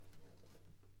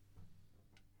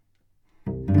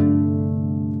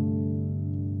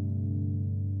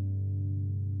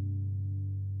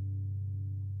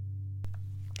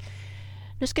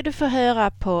Nu ska du få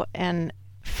höra på en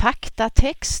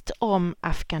faktatext om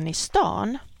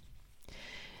Afghanistan.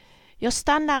 Jag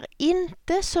stannar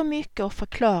inte så mycket och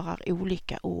förklarar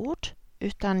olika ord,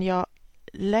 utan jag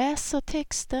läser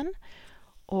texten,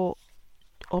 och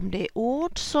om det är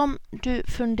ord som du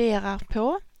funderar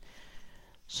på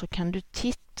så kan du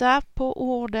titta på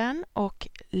orden och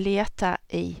leta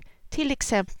i till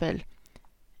exempel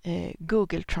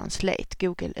Google Translate,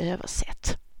 Google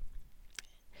översätt.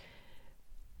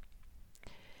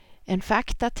 En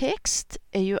faktatext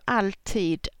är ju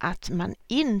alltid att man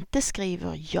inte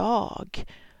skriver jag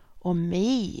och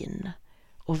min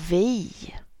och vi,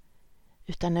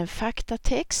 utan en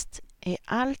faktatext är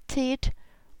alltid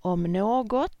om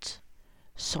något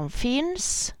som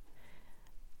finns.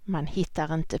 Man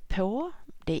hittar inte på,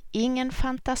 det är ingen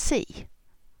fantasi.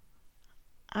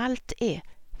 Allt är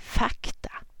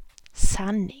fakta,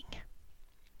 sanning.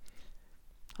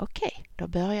 Okej, då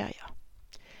börjar jag.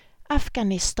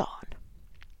 Afghanistan.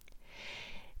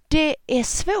 Det är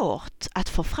svårt att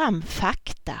få fram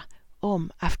fakta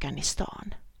om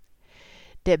Afghanistan.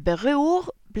 Det beror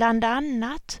bland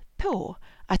annat på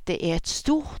att det är ett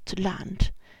stort land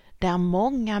där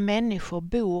många människor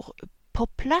bor på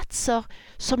platser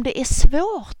som det är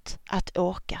svårt att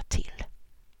åka till.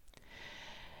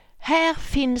 Här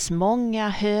finns många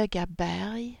höga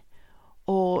berg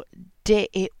och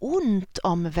det är ont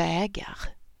om vägar.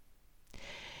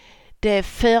 Det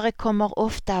förekommer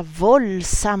ofta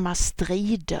våldsamma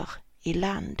strider i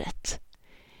landet,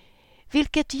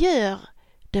 vilket gör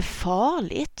det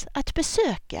farligt att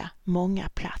besöka många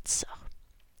platser.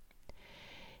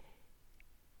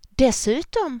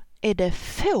 Dessutom är det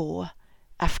få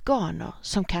afghaner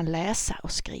som kan läsa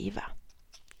och skriva.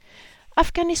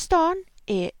 Afghanistan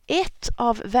är ett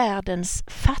av världens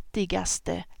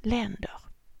fattigaste länder.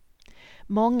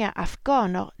 Många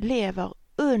afghaner lever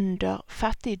under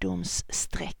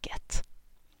fattigdomsstrecket.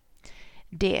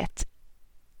 Det är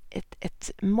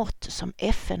ett mått som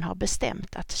FN har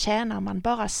bestämt, att tjänar man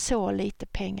bara så lite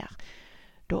pengar,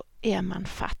 då är man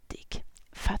fattig.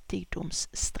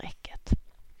 Fattigdomsstrecket.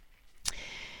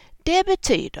 Det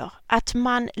betyder att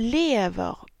man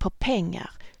lever på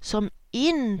pengar som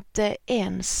inte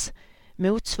ens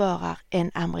motsvarar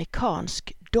en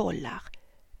amerikansk dollar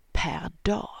per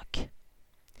dag.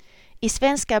 I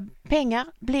svenska pengar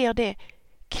blir det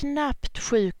knappt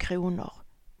 7 kronor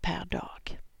per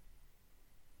dag.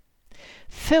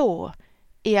 Få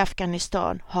i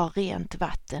Afghanistan har rent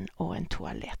vatten och en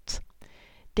toalett.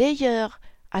 Det gör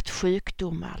att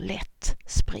sjukdomar lätt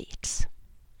sprids.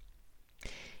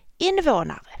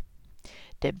 Invånare.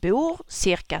 Det bor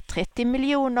cirka 30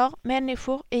 miljoner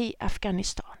människor i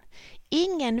Afghanistan.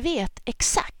 Ingen vet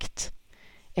exakt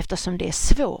eftersom det är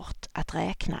svårt att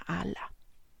räkna alla.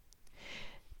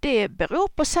 Det beror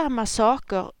på samma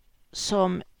saker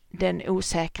som den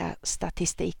osäkra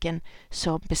statistiken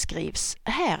som beskrivs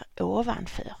här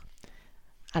ovanför.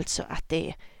 Alltså att det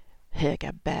är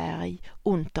höga berg,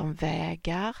 ont om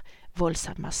vägar,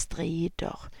 våldsamma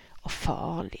strider och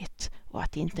farligt, och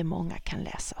att inte många kan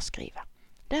läsa och skriva.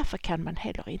 Därför kan man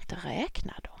heller inte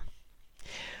räkna dem.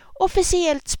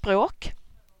 Officiellt språk,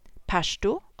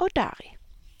 pashto och dari.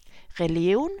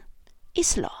 Religion,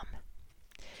 islam.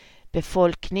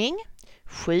 Befolkning,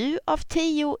 7 av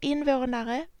 10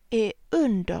 invånare är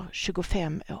under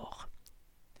 25 år.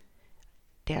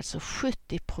 Det är alltså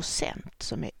 70%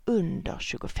 som är under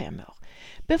 25 år.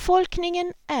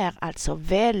 Befolkningen är alltså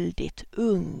väldigt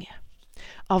ung.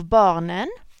 Av barnen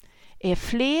är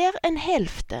fler än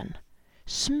hälften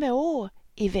små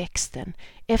i växten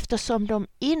eftersom de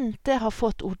inte har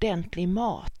fått ordentlig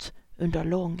mat under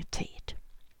lång tid.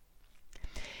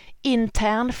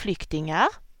 Internflyktingar.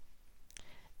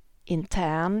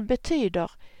 Intern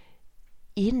betyder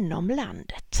inom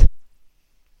landet.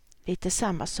 Lite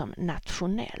samma som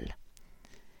nationell.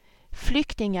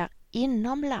 Flyktingar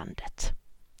inom landet.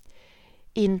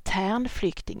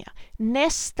 Internflyktingar.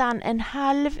 Nästan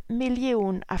 500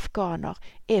 000 afghaner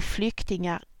är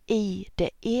flyktingar i det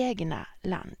egna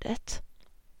landet.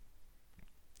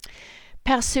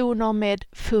 Personer med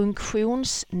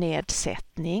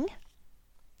funktionsnedsättning.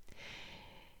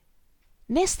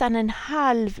 Nästan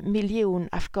 500 000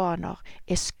 afghaner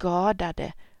är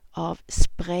skadade av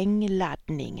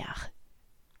sprängladdningar,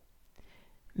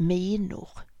 minor,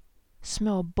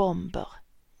 små bomber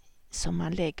som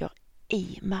man lägger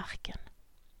i marken.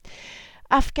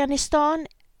 Afghanistan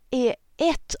är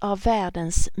ett av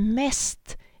världens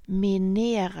mest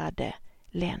minerade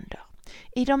länder.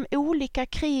 I de olika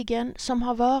krigen som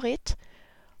har varit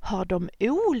har de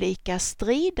olika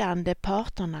stridande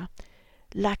parterna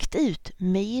lagt ut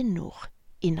minor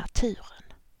i naturen.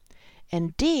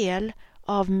 En del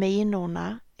av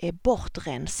minorna är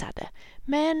bortrensade,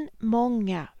 men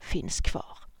många finns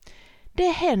kvar.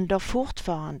 Det händer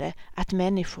fortfarande att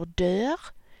människor dör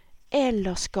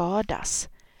eller skadas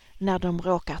när de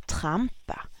råkar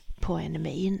trampa på en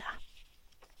mina.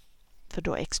 För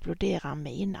då exploderar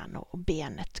minan och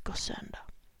benet går sönder.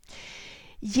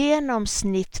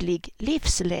 Genomsnittlig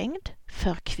livslängd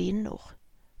för kvinnor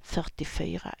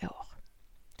 44 år.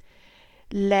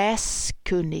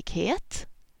 Läskunnighet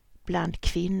bland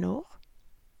kvinnor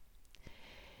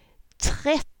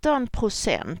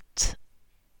 13%,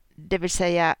 det vill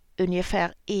säga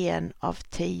ungefär 1 av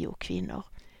 10 kvinnor,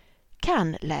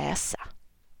 kan läsa.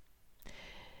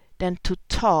 Den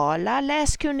totala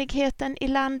läskunnigheten i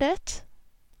landet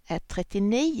är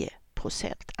 39%,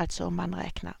 alltså om man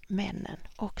räknar männen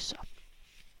också.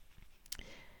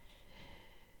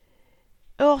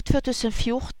 År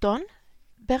 2014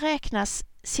 beräknas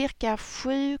cirka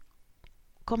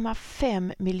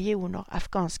 7,5 miljoner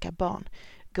afghanska barn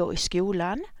gå i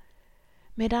skolan,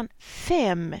 medan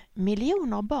 5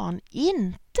 miljoner barn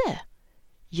inte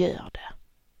gör det.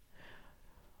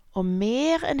 Och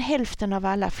mer än hälften av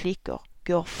alla flickor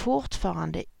går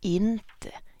fortfarande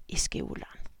inte i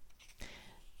skolan.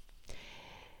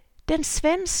 Den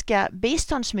svenska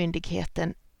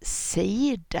biståndsmyndigheten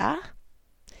SIDAs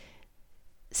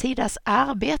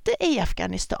arbete i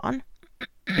Afghanistan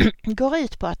går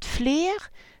ut på att fler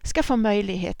ska få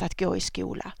möjlighet att gå i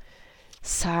skola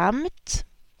samt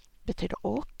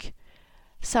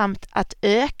att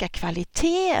öka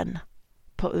kvaliteten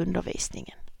på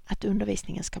undervisningen, att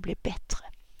undervisningen ska bli bättre.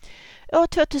 År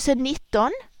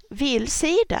 2019 vill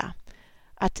SIDA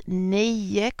att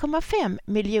 9,5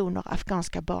 miljoner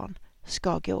afghanska barn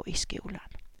ska gå i skolan.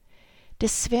 Det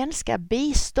svenska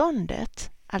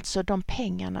biståndet, alltså de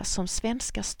pengarna som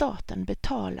svenska staten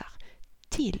betalar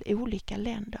till olika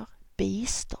länder,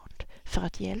 bistånd för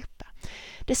att hjälpa.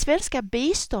 Det svenska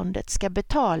biståndet ska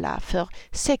betala för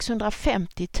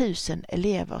 650 000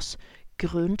 elevers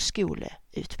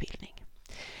grundskoleutbildning.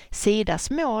 SIDAs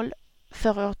mål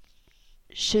för år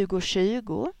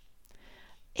 2020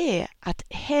 är att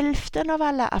hälften av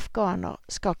alla afghaner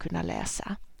ska kunna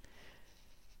läsa,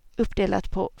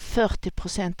 uppdelat på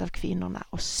 40% av kvinnorna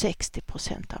och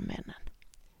 60% av männen.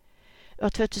 År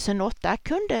 2008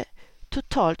 kunde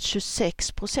totalt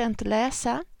 26%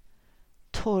 läsa,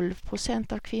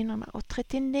 12% av kvinnorna och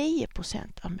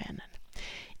 39% av männen.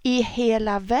 I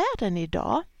hela världen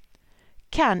idag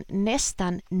kan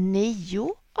nästan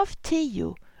 9 av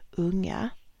 10 unga,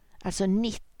 alltså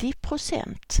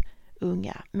 90%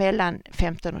 unga mellan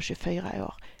 15 och 24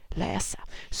 år läsa.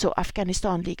 Så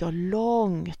Afghanistan ligger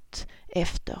långt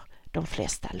efter de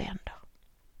flesta länder.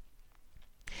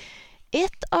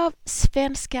 Ett av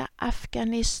Svenska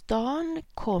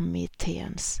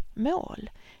Afghanistan-kommitténs mål,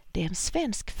 det är en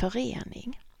svensk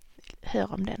förening,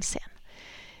 hör om den sen.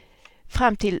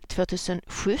 Fram till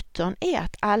 2017 är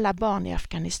att alla barn i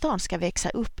Afghanistan ska växa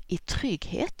upp i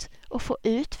trygghet och få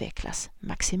utvecklas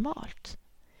maximalt.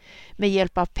 Med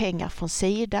hjälp av pengar från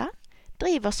SIDA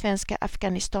driver Svenska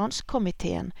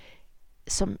Afghanistans-kommittén,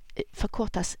 som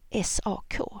förkortas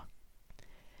SAK,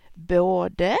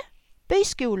 både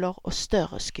byskolor och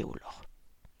större skolor.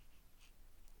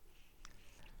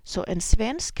 Så en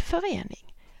svensk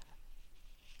förening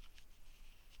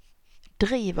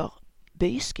driver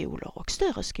byskolor och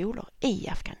större skolor i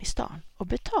Afghanistan och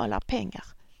betalar pengar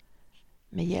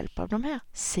med hjälp av de här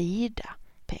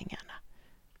SIDA-pengarna.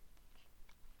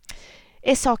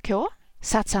 SAK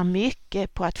satsar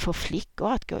mycket på att få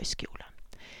flickor att gå i skolan.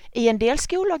 I en del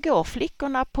skolor går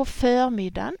flickorna på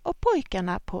förmiddagen och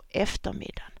pojkarna på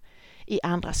eftermiddagen. I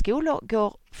andra skolor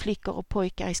går flickor och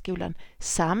pojkar i skolan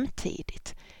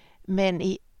samtidigt, men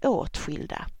i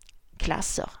åtskilda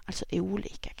klasser, alltså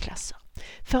olika klasser.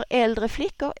 För äldre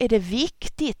flickor är det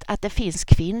viktigt att det finns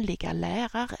kvinnliga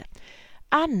lärare.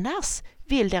 Annars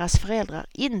vill deras föräldrar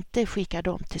inte skicka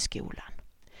dem till skolan.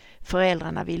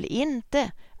 Föräldrarna vill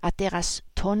inte att deras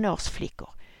tonårsflickor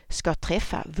ska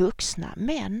träffa vuxna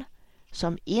män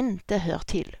som inte hör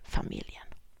till familjen.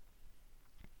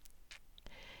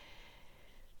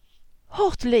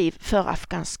 Hårt liv för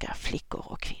afghanska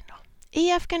flickor och kvinnor.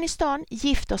 I Afghanistan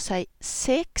gifter sig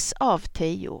 6 av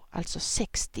 10, alltså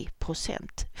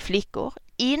 60% flickor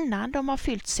innan de har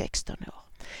fyllt 16 år.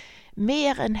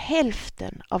 Mer än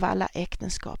hälften av alla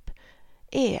äktenskap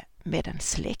är med en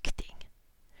släkting.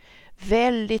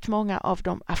 Väldigt många av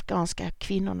de afghanska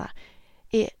kvinnorna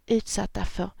är utsatta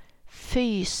för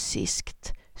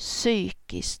fysiskt,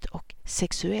 psykiskt och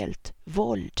sexuellt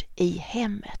våld i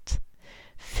hemmet.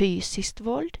 Fysiskt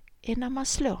våld är när man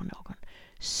slår någon.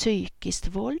 Psykiskt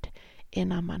våld är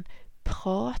när man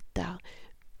pratar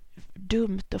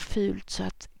dumt och fult så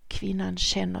att kvinnan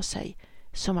känner sig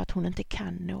som att hon inte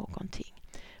kan någonting.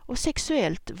 Och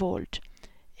sexuellt våld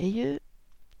är ju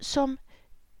som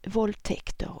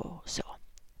våldtäkter och så.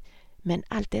 Men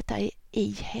allt detta är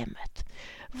i hemmet.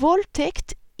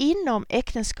 Våldtäkt inom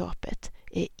äktenskapet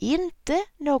är inte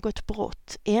något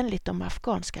brott enligt de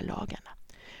afghanska lagarna.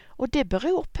 Och det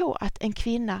beror på att en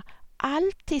kvinna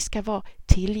alltid ska vara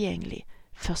tillgänglig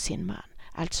för sin man.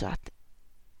 Alltså att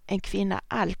en kvinna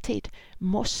alltid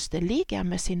måste ligga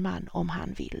med sin man om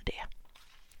han vill det.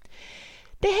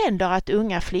 Det händer att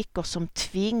unga flickor som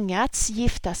tvingats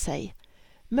gifta sig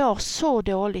mår så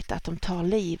dåligt att de tar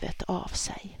livet av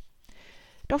sig.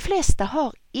 De flesta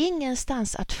har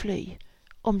ingenstans att fly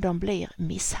om de blir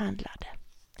misshandlade.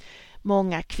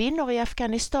 Många kvinnor i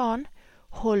Afghanistan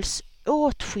hålls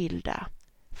åtskilda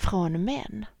från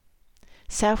män.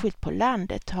 Särskilt på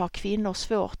landet har kvinnor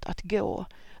svårt att gå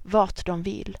vart de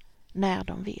vill, när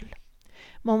de vill.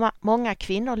 Många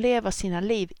kvinnor lever sina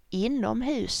liv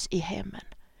inomhus i hemmen.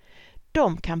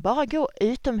 De kan bara gå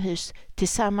utomhus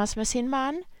tillsammans med sin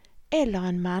man eller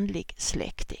en manlig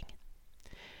släkting.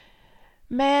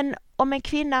 Men om en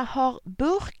kvinna har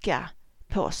burka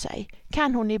på sig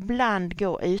kan hon ibland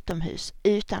gå utomhus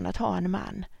utan att ha en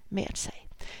man med sig.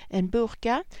 En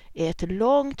burka är ett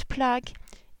långt plagg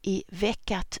i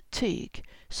veckat tyg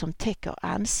som täcker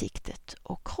ansiktet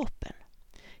och kroppen.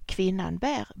 Kvinnan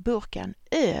bär burkan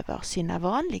över sina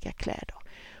vanliga kläder.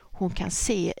 Hon kan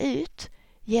se ut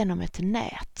genom ett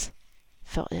nät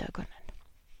för ögonen.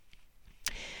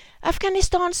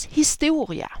 Afghanistans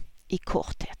historia i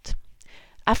korthet.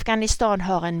 Afghanistan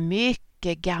har en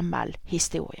mycket gammal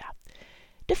historia.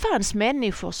 Det fanns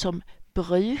människor som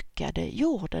brukade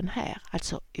jorden här,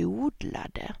 alltså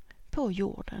odlade på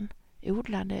jorden,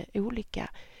 odlade olika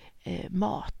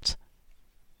mat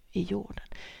i jorden.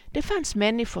 Det fanns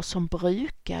människor som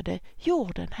brukade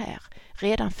jorden här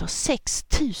redan för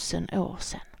 6000 år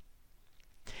sedan.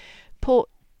 På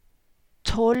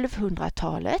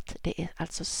 1200-talet, det är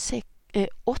alltså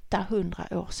 800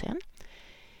 år sedan,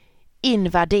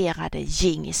 invaderade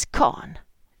Djingis khan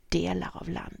delar av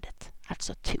landet,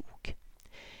 alltså tog.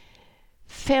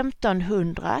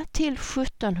 1500 till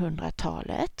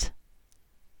 1700-talet,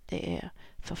 det är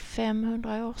för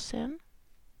 500 år sedan,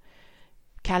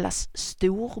 kallas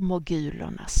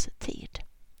stormogulernas tid.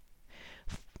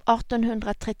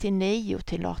 1839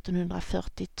 till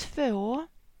 1842,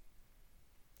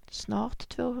 snart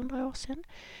 200 år sedan,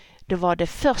 det var det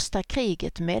första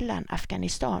kriget mellan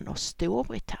Afghanistan och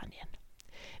Storbritannien.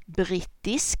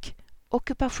 Brittisk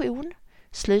ockupation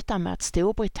slutar med att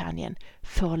Storbritannien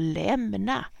får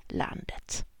lämna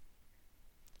landet.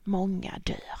 Många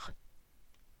dör.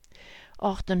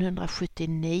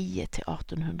 1879 till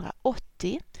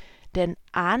 1880, den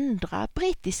andra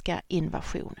brittiska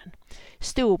invasionen.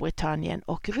 Storbritannien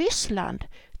och Ryssland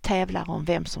tävlar om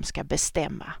vem som ska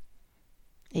bestämma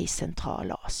i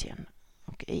Centralasien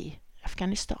och i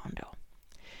Afghanistan då.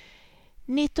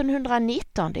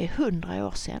 1919, det är 100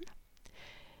 år sedan,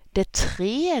 det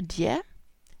tredje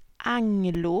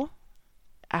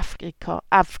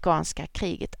anglo-afghanska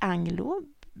kriget. Anglo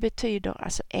betyder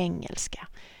alltså engelska.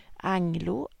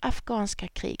 Anglo-afghanska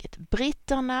kriget.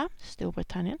 Britterna,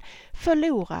 Storbritannien,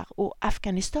 förlorar och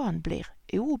Afghanistan blir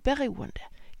oberoende,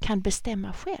 kan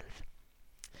bestämma själv.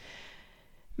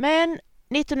 Men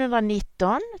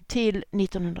 1919 till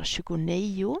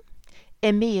 1929,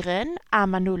 emiren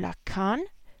Amanullah Khan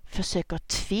försöker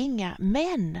tvinga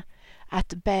män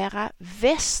att bära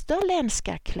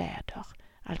västerländska kläder,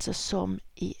 alltså som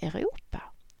i Europa.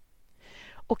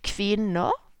 Och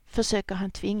kvinnor försöker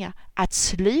han tvinga att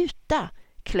sluta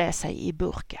klä sig i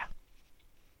burka.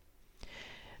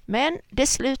 Men det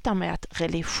slutar med att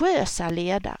religiösa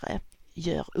ledare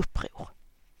gör uppror.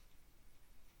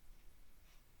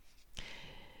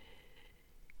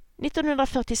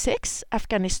 1946,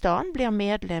 Afghanistan blir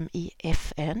medlem i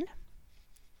FN,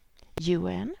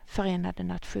 UN, Förenade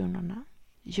Nationerna,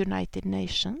 United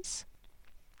Nations.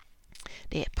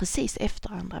 Det är precis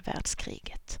efter andra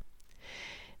världskriget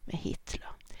med Hitler.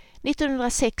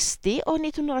 1960 och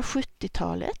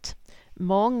 1970-talet,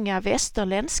 många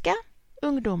västerländska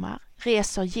ungdomar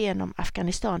reser genom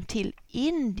Afghanistan till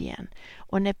Indien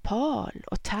och Nepal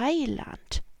och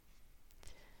Thailand.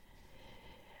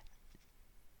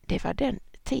 Det var den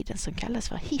tiden som kallas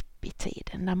för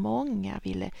hippietiden, när många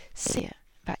ville se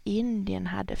vad Indien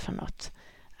hade för något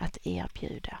att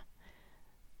erbjuda.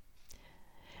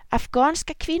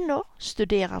 Afghanska kvinnor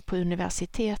studerar på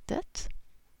universitetet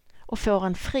och får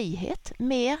en frihet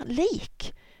mer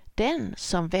lik den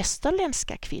som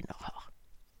västerländska kvinnor har.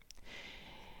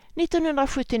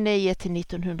 1979 till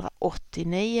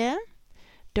 1989,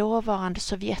 dåvarande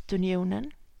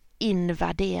Sovjetunionen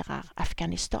invaderar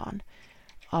Afghanistan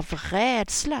av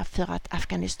rädsla för att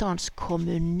Afghanistans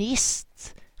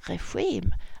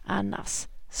kommunistregim annars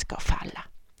ska falla.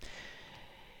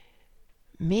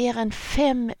 Mer än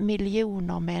 5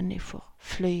 miljoner människor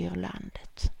flyr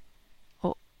landet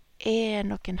och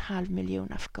 1,5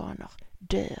 miljoner afghaner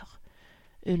dör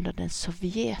under den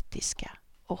sovjetiska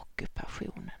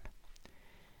ockupationen.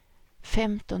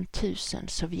 15 000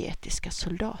 sovjetiska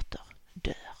soldater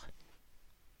dör.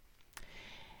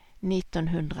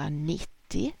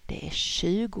 1990, det är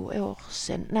 20 år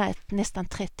sedan, nej, nästan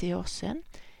 30 år sedan,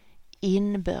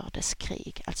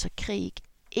 inbördeskrig, alltså krig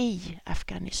i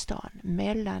Afghanistan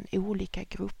mellan olika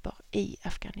grupper i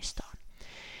Afghanistan.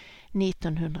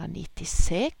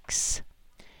 1996,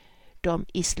 de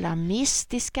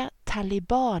islamistiska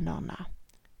talibanerna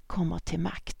kommer till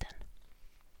makten.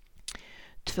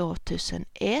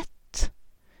 2001,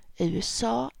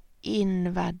 USA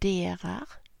invaderar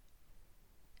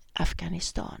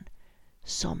Afghanistan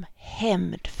som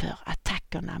hämnd för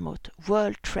attackerna mot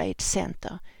World Trade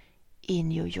Center i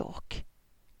New York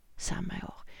samma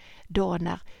år. Då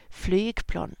när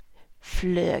flygplan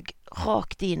flög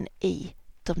rakt in i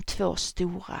de två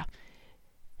stora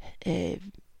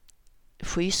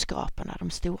skyskraporna, de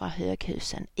stora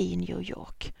höghusen i New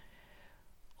York.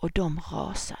 Och de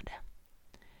rasade.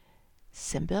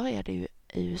 Sen började ju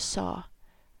USA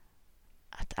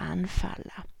att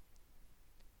anfalla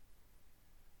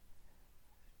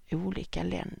olika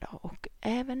länder och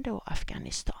även då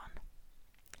Afghanistan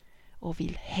och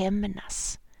vill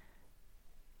hämnas.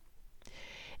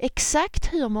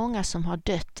 Exakt hur många som har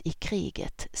dött i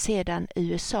kriget sedan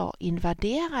USA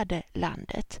invaderade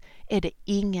landet är det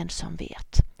ingen som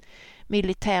vet.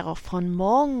 Militärer från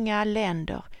många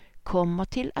länder kommer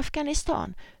till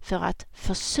Afghanistan för att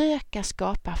försöka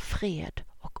skapa fred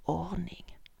och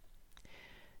ordning.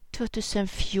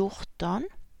 2014,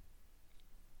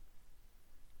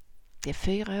 det är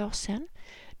 4 år sedan,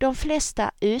 de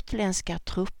flesta utländska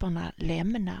trupperna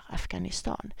lämnar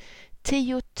Afghanistan.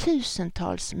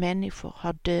 10-tusentals människor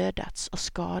har dödats och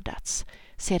skadats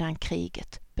sedan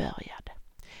kriget började.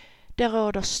 Det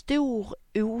råder stor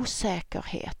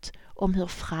osäkerhet om hur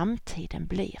framtiden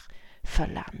blir för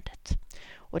landet.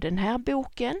 Och den här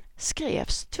boken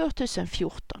skrevs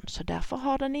 2014, så därför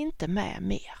har den inte med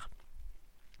mer.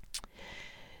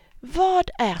 Vad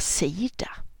är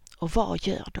SIDA och vad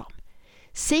gör de?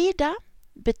 SIDA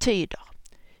betyder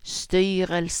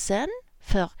Styrelsen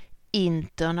för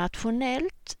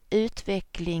internationellt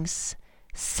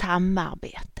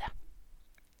utvecklingssamarbete.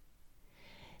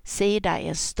 SIDA är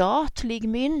en statlig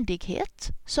myndighet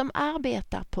som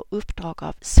arbetar på uppdrag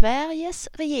av Sveriges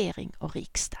regering och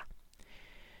riksdag.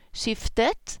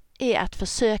 Syftet är att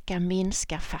försöka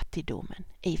minska fattigdomen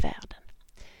i världen.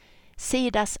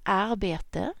 SIDAs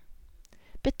arbete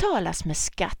betalas med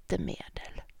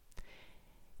skattemedel.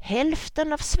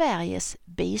 Hälften av Sveriges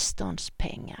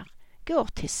biståndspengar går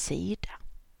till SIDA.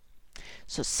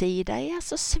 Så SIDA är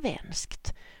alltså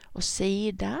svenskt och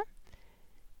SIDA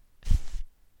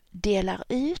delar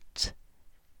ut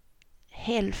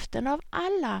hälften av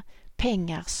alla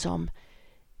pengar som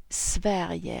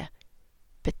Sverige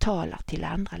betalar till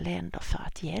andra länder för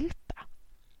att hjälpa.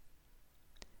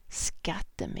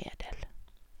 Skattemedel.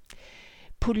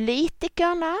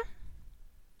 Politikerna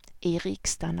i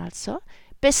riksdagen alltså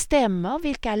bestämmer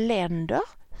vilka länder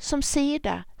som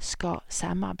SIDA ska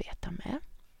samarbeta med.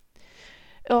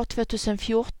 År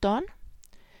 2014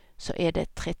 så är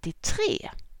det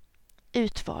 33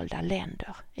 utvalda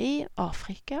länder i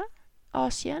Afrika,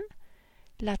 Asien,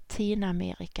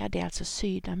 Latinamerika, det är alltså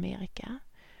Sydamerika,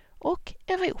 och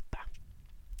Europa.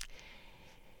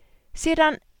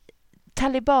 Sedan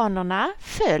talibanerna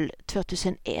föll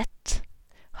 2001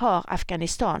 har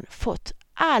Afghanistan fått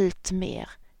allt mer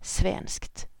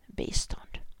svenskt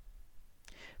bistånd.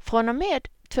 Från och med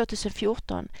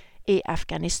 2014 är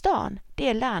Afghanistan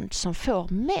det land som får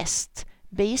mest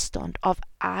bistånd av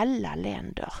alla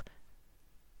länder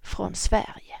från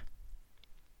Sverige.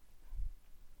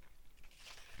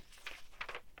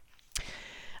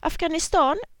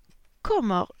 Afghanistan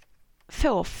kommer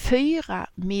få 4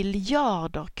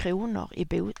 miljarder kronor i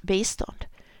bistånd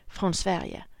från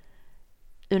Sverige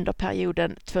under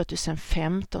perioden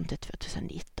 2015 till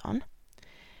 2019.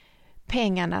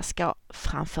 Pengarna ska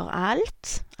framför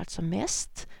allt, alltså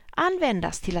mest,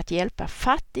 användas till att hjälpa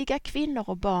fattiga kvinnor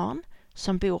och barn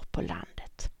som bor på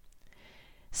landet.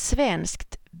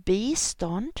 Svenskt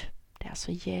bistånd, det är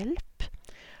alltså hjälp,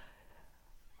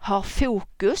 har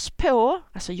fokus på,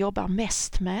 alltså jobbar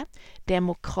mest med,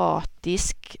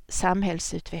 demokratisk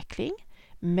samhällsutveckling,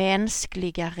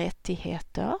 mänskliga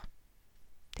rättigheter,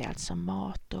 det är alltså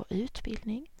mat och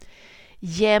utbildning,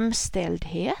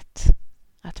 jämställdhet,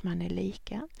 att man är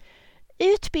lika,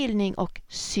 utbildning och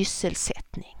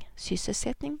sysselsättning.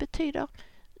 Sysselsättning betyder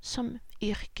som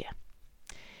yrke.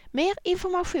 Mer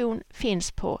information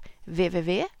finns på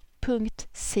www.sida.se.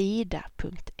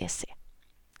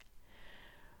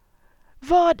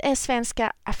 Vad är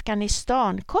Svenska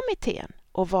Afghanistankommittén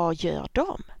och vad gör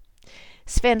de?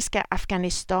 Svenska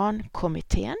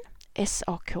Afghanistankommittén,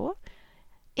 SAK,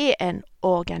 är en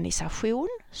organisation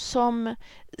som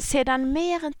sedan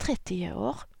mer än 30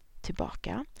 år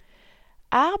tillbaka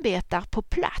arbetar på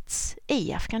plats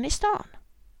i Afghanistan.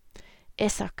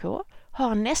 SAK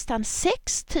har nästan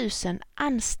 6 000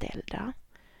 anställda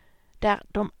där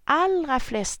de allra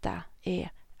flesta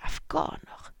är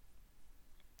afghaner.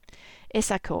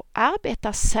 SAK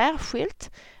arbetar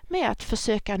särskilt med att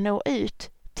försöka nå ut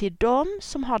till de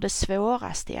som har det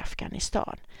svårast i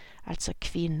Afghanistan, alltså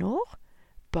kvinnor,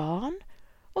 barn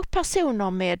och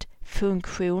personer med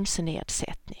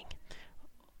funktionsnedsättning,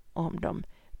 om de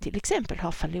till exempel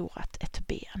har förlorat ett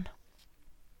ben.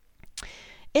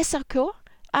 SAK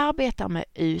arbetar med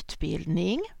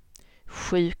utbildning,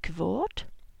 sjukvård,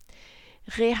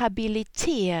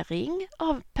 rehabilitering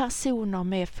av personer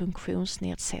med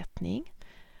funktionsnedsättning,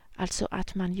 alltså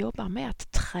att man jobbar med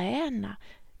att träna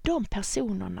de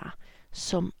personerna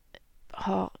som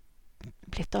har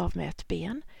blivit av med ett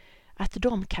ben, att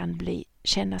de kan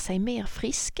känna sig mer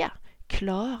friska,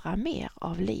 klara mer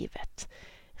av livet.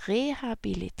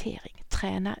 Rehabilitering,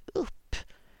 träna upp,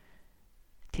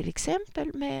 till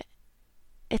exempel med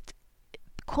ett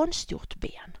konstgjort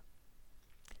ben.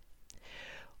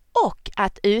 Och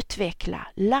att utveckla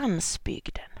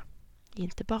landsbygden,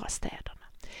 inte bara städerna.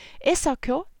 SAK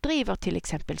driver till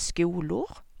exempel skolor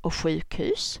och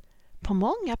sjukhus på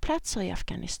många platser i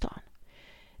Afghanistan.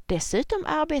 Dessutom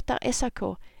arbetar SAK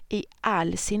i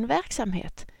all sin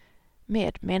verksamhet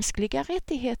med mänskliga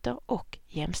rättigheter och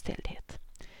jämställdhet.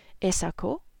 SAK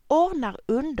ordnar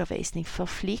undervisning för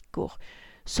flickor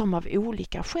som av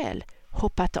olika skäl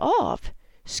hoppat av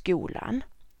skolan.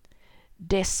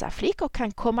 Dessa flickor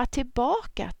kan komma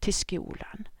tillbaka till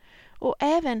skolan och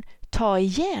även ta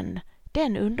igen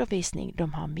den undervisning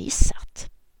de har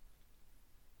missat.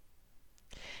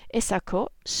 SAK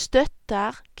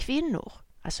stöttar kvinnor,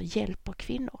 alltså hjälper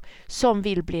kvinnor som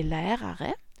vill bli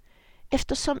lärare,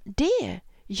 eftersom det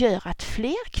gör att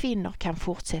fler kvinnor kan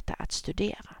fortsätta att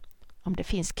studera. Om det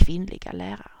finns kvinnliga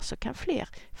lärare så kan fler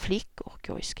flickor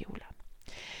gå i skolan.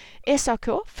 SAK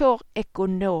får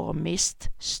ekonomiskt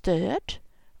stöd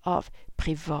av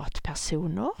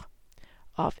privatpersoner,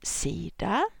 av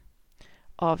Sida,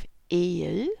 av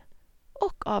EU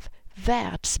och av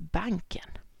Världsbanken.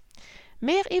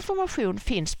 Mer information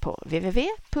finns på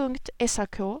www.sak.se.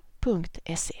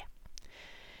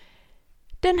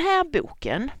 Den här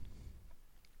boken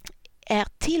är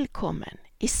tillkommen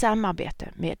i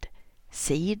samarbete med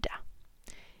Sida.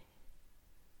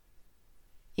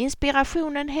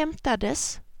 Inspirationen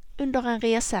hämtades under en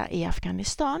resa i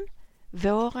Afghanistan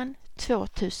våren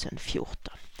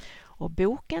 2014. Och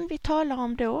boken vi talar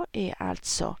om då är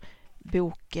alltså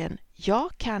boken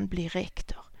Jag kan bli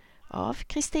rektor av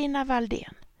Kristina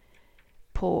Valdén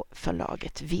på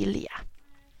förlaget Vilja.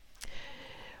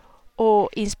 Och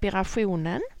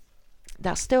inspirationen,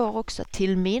 där står också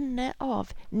till minne av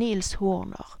Nils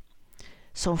Horner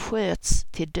som sköts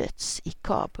till döds i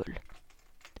Kabul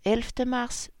 11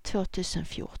 mars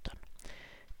 2014.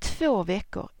 2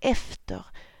 veckor efter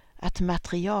att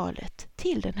materialet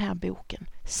till den här boken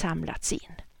samlats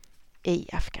in i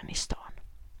Afghanistan.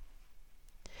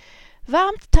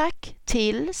 Varmt tack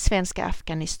till Svenska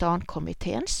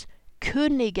Afghanistankommitténs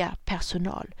kunniga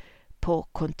personal på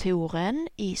kontoren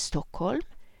i Stockholm,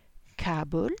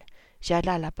 Kabul,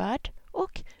 Jalalabad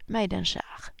och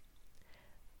Maidanshar.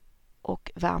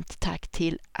 Och varmt tack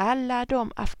till alla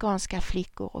de afghanska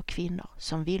flickor och kvinnor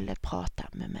som ville prata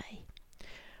med mig.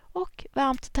 Och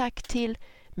varmt tack till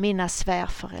mina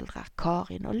svärföräldrar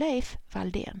Karin och Leif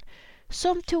Valdén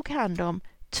som tog hand om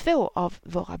 2 av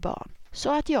våra barn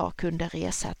så att jag kunde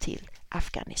resa till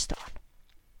Afghanistan.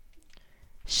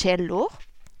 Källor: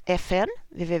 FN,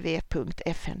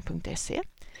 www.fn.se,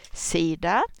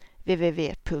 Sida,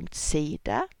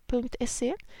 www.sida.se,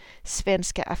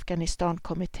 Svenska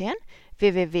Afghanistankommittén,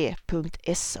 www.sak.se,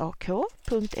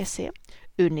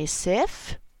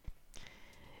 Unicef,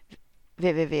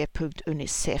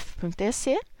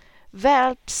 www.unicef.se,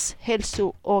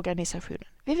 Världshälsoorganisationen,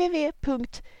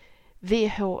 www.who.int.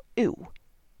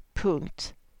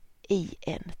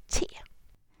 INT.